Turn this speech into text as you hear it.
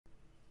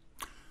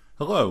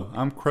Hello,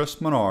 I'm Chris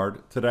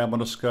Menard. Today I'm going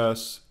to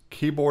discuss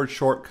keyboard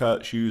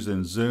shortcuts used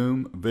in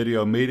Zoom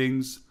video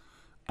meetings.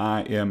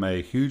 I am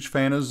a huge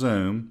fan of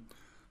Zoom,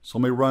 so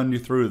let me run you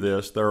through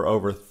this. There are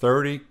over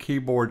 30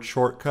 keyboard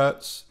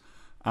shortcuts.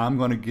 I'm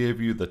going to give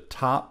you the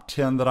top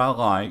 10 that I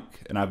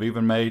like, and I've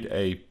even made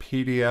a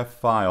PDF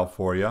file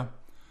for you.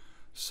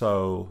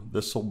 So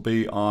this will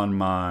be on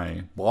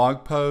my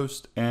blog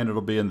post, and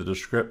it'll be in the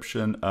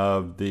description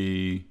of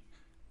this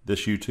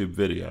YouTube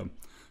video.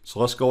 So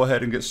let's go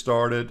ahead and get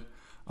started.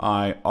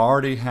 I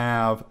already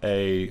have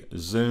a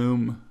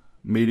Zoom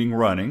meeting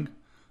running,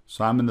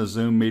 so I'm in the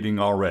Zoom meeting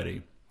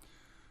already.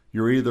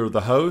 You're either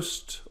the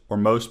host or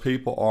most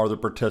people are the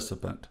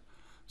participant.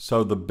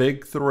 So the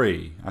big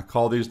three, I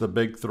call these the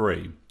big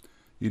three.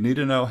 You need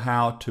to know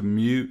how to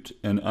mute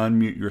and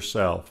unmute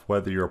yourself,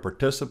 whether you're a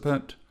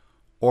participant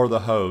or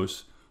the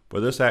host,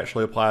 but this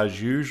actually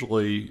applies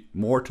usually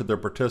more to the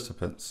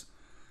participants.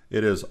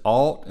 It is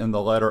Alt and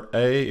the letter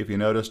A. If you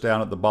notice down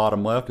at the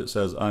bottom left, it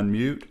says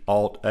unmute.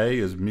 Alt-A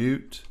is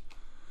mute,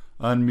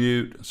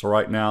 unmute. So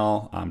right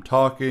now I'm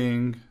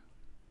talking.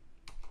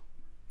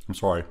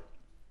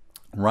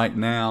 Right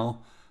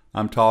now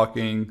I'm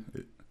talking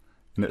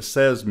and it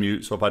says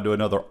mute. So if I do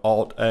another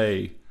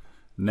Alt-A,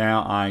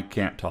 now I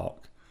can't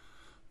talk.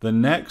 The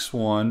next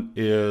one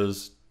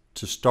is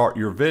to start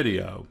your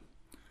video.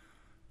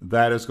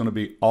 That is going to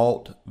be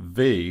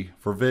Alt+V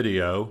for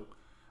video.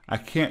 I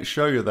can't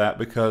show you that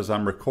because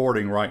I'm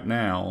recording right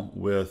now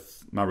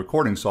with my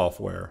recording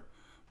software,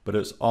 but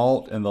it's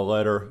Alt and the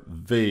letter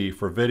V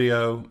for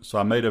video. So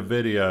I made a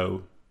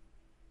video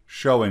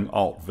showing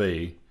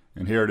Alt+V,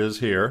 and here it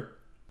is here.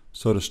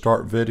 So to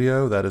start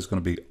video, that is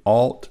going to be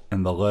Alt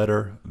and the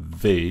letter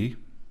V.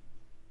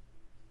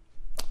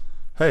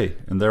 Hey,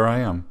 and there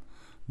I am.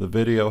 The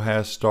video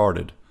has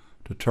started.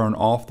 To turn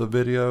off the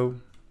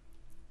video,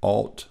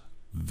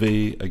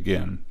 Alt+V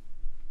again.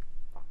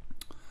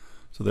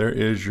 So there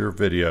is your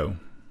video.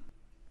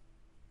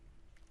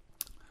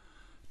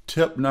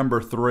 Tip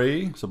number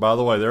 3. So by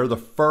the way, there are the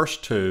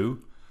first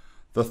two.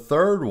 The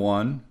third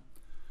one,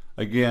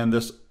 again,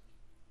 this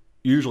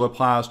usually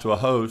applies to a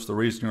host. The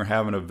reason you're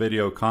having a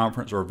video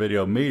conference or a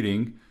video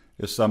meeting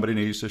is somebody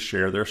needs to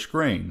share their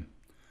screen.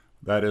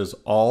 That is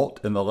Alt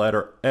and the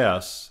letter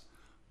S.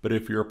 But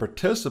if you're a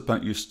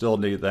participant, you still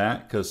need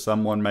that because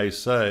someone may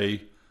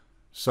say,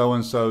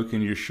 so-and-so,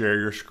 can you share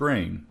your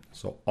screen?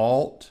 So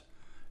Alt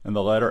and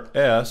the letter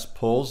S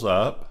pulls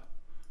up,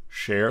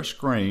 share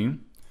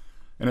screen,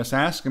 and it's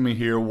asking me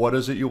here, what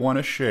is it you want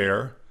to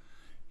share?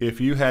 If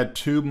you had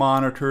 2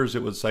 monitors,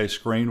 it would say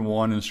screen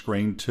 1 and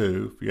screen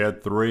 2. If you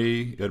had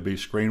 3, it would be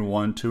screen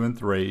 1, 2, and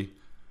 3.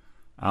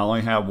 I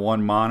only have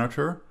 1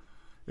 monitor.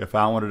 If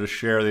I wanted to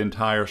share the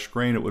entire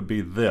screen, it would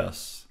be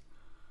this.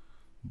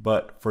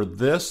 But for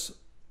this,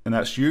 and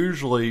that's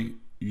usually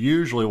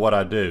what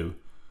I do,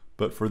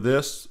 but for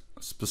this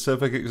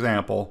specific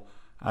example,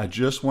 I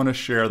just want to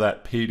share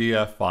that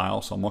PDF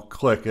file, so I'm going to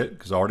click it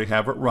because I already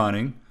have it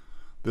running.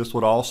 This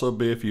would also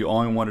be if you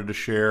only wanted to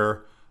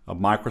share a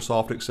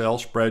Microsoft Excel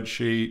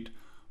spreadsheet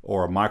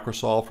or a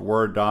Microsoft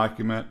Word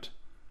document.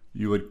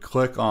 You would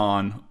click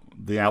on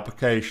the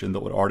application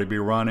that would already be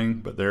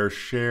running, but there's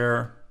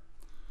share.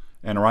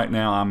 And right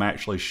now I'm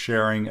actually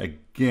sharing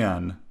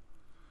again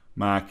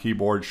my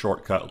keyboard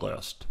shortcut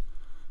list.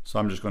 So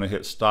I'm just going to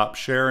hit stop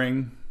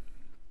sharing.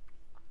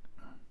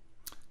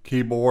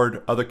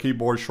 Other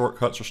keyboard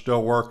shortcuts are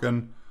still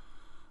working.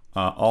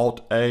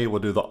 Alt+A will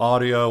do the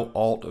audio.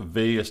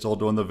 Alt+V is still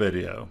doing the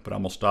video, but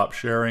I'm going to stop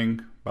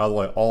sharing. By the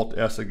way,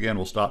 Alt+S again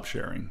will stop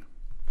sharing.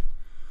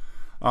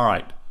 All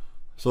right,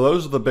 so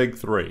those are the big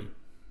 3.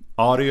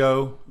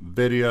 Audio,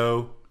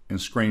 video,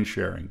 and screen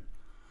sharing.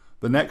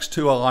 The next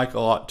 2 I like a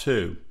lot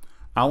too.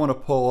 I want to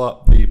pull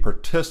up the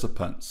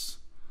participants.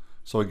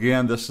 So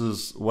again, this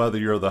is whether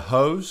you're the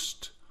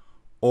host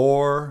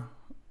or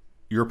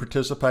you're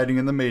participating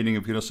in the meeting.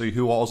 If you want to see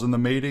who all's in the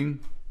meeting,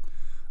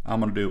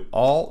 I'm going to do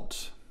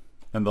Alt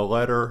and the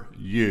letter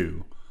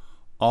U.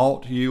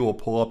 Alt+U will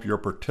pull up your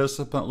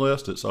participant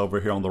list. It's over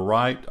here on the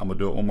right. I'm going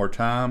to do it one more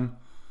time.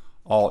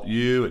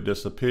 Alt+U, it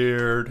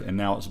disappeared, and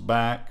now it's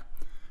back.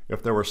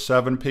 If there were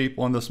 7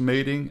 people in this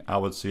meeting, I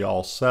would see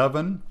all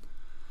 7.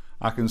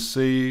 I can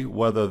see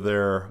whether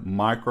their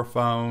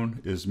microphone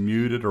is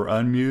muted or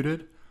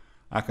unmuted.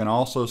 I can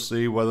also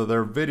see whether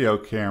their video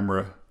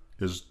camera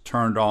is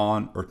turned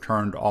on or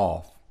turned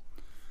off.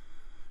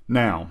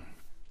 Now,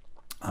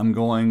 I'm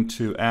going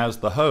to, as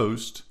the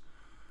host,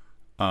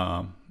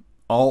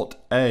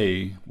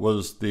 Alt+A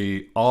was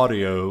the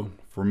audio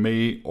for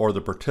me or the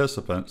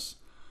participants,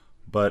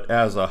 but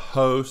as a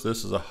host,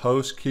 this is a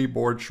host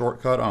keyboard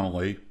shortcut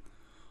only.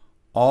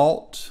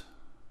 Alt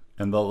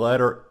and the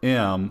letter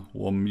M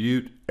will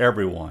mute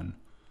everyone.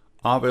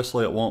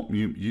 Obviously it won't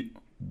mute you,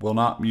 will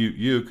not mute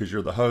you because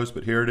you're the host,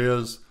 but here it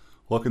is.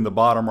 Look in the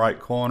bottom right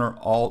corner,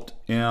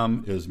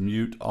 Alt+M is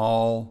mute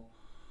all.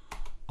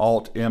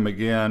 Alt+M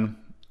again,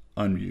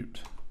 unmute.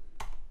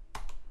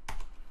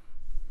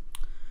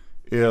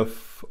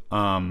 If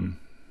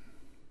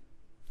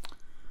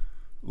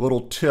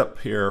little tip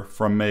here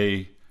from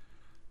me,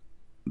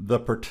 the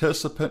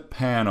participant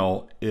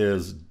panel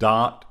is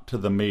docked to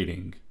the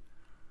meeting.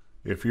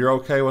 If you're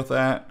okay with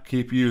that,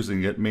 keep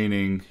using it,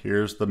 meaning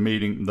here's the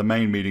meeting, the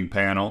main meeting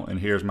panel, and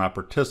here's my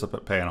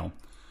participant panel.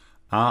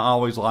 I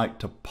always like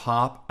to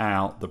pop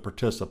out the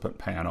participant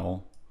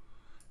panel,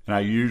 and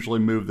I usually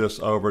move this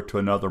over to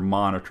another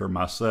monitor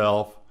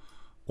myself,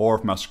 or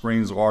if my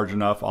screen's large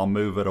enough, I'll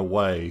move it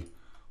away.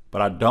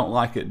 But I don't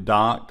like it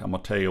docked. I'm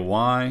going to tell you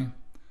why.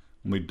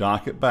 When we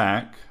dock it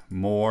back,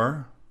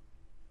 more,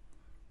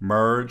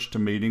 merge to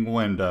meeting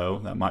window.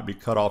 That might be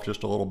cut off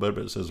just a little bit,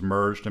 but it says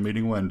merge to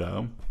meeting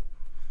window.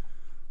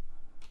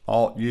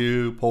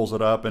 Alt+U pulls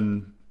it up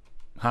and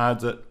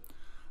hides it.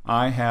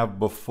 I have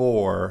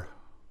before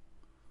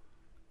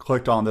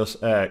clicked on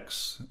this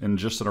X and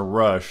just in a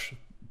rush,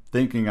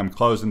 thinking I'm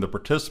closing the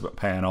participant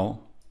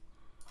panel.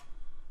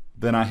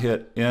 Then I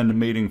hit end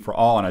meeting for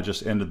all and I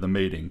just ended the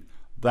meeting.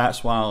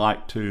 That's why I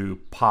like to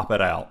pop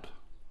it out.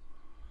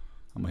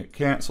 I'm gonna hit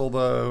cancel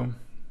though,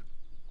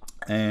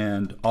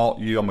 and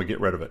Alt+U, I'm gonna get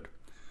rid of it.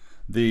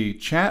 The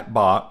chat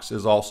box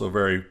is also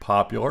very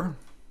popular.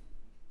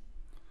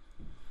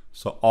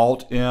 So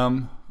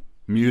Alt+M,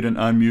 mute and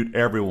unmute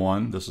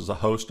everyone. This is a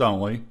host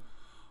only.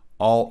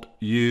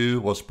 Alt+U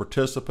was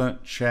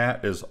participant.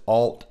 Chat is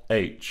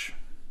Alt+H.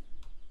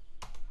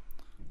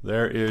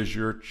 There is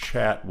your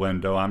chat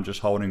window. I'm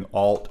just holding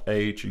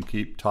Alt+H and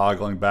keep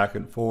toggling back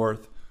and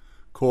forth.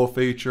 Cool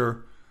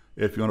feature.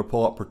 If you want to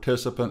pull up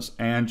participants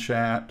and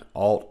chat,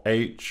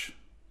 Alt+H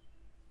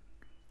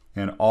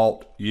and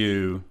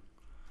Alt+U.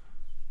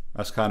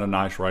 That's kind of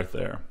nice right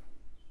there.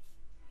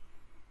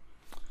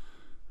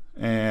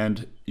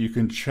 And you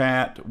can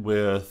chat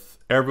with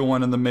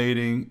everyone in the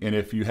meeting. And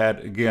if you had,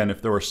 again,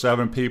 if there were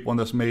 7 people in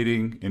this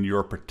meeting and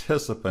you're a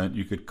participant,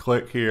 you could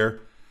click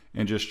here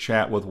and just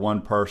chat with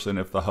one person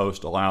if the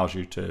host allows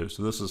you to.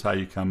 So this is how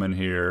you come in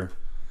here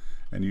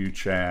and you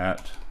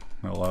chat,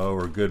 hello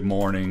or good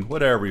morning,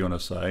 whatever you want to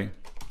say.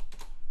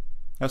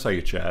 That's how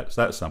you chat. It's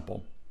that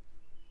simple.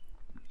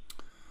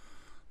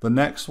 The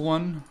next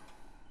one,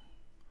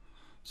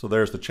 so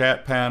there's the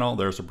chat panel,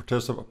 there's the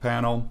participant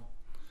panel.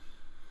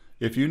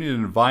 If you need to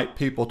invite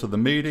people to the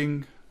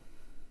meeting,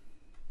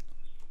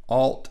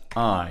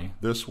 Alt+I.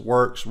 This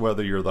works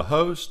whether you're the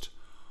host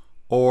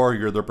or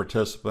you're the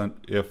participant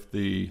if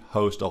the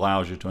host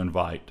allows you to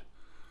invite.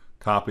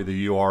 Copy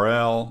the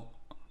URL.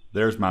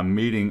 There's my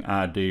meeting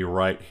ID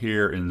right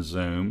here in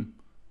Zoom.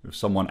 If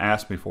someone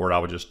asked me for it, I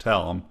would just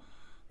tell them.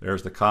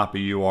 There's the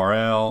copy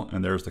URL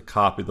and there's the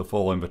copy the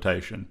full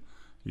invitation.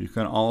 You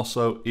can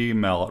also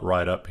email it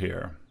right up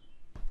here.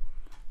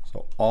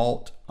 So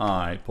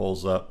Alt+I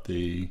pulls up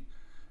the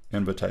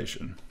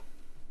invitation.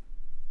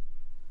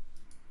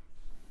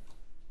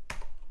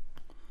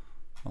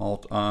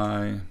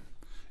 Alt+I.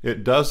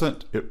 It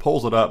doesn't, it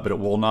pulls it up, but it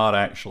will not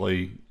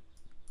actually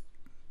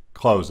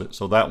close it.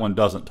 So that one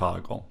doesn't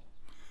toggle.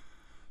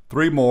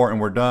 3 more and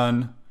we're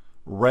done.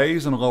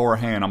 Raise and lower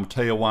hand. I'm gonna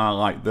tell you why I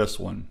like this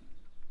one.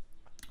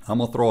 I'm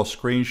gonna throw a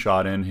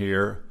screenshot in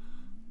here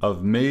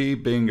of me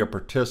being a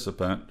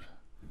participant,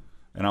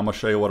 and I'm gonna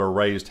show you what a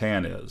raised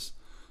hand is.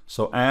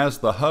 So as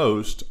the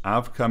host,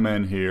 I've come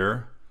in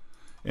here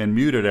and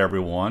muted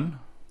everyone.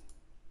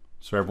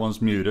 So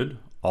everyone's muted,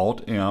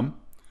 Alt+M.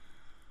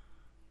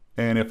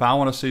 And if I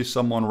want to see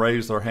someone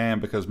raise their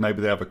hand because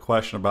maybe they have a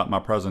question about my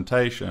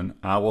presentation,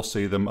 I will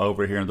see them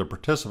over here in the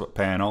participant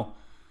panel.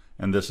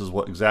 And this is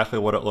exactly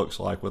what it looks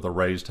like with a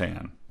raised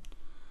hand.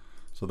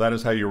 So that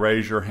is how you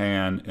raise your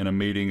hand in a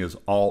meeting, is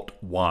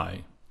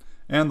Alt+Y.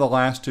 And the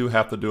last 2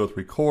 have to do with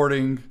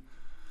recording.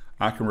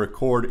 I can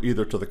record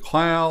either to the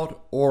cloud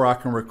or I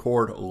can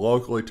record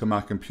locally to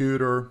my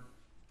computer.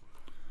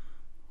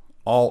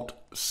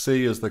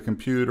 Alt+C is the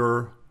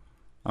computer.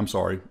 I'm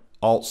sorry,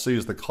 Alt+C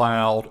is the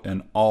cloud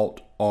and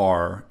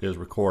Alt+R is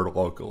record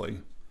locally.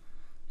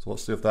 So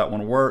let's see if that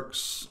one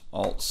works.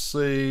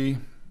 Alt+C.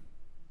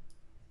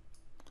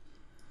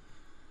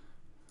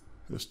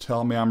 Just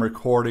tell me I'm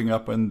recording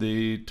up in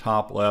the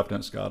top left and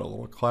it's got a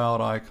little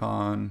cloud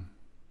icon.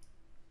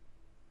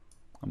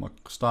 I'm going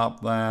to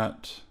stop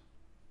that.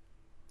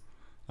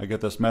 I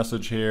get this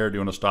message here. Do you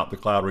want to stop the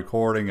cloud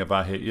recording? If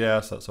I hit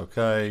yes, that's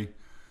okay.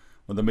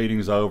 When the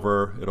meeting's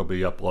over, it'll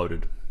be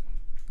uploaded.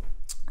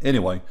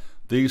 Anyway,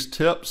 these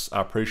tips,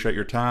 I appreciate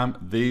your time.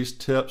 These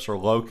tips are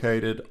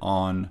located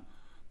on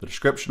the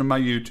description of my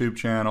YouTube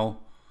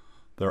channel.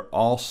 They're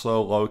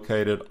also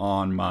located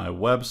on my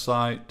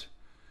website.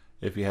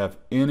 If you have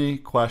any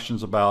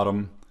questions about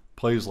them,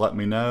 please let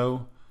me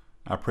know.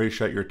 I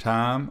appreciate your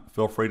time.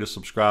 Feel free to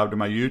subscribe to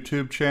my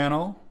YouTube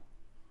channel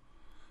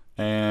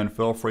and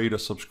feel free to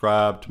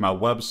subscribe to my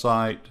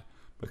website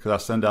because I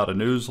send out a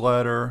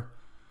newsletter.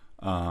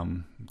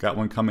 Got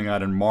one coming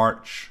out in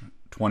March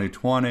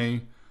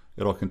 2020.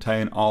 It'll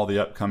contain all the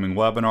upcoming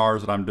webinars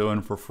that I'm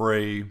doing for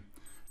free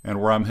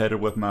and where I'm headed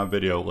with my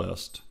video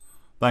list.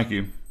 Thank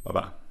you.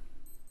 Bye-bye.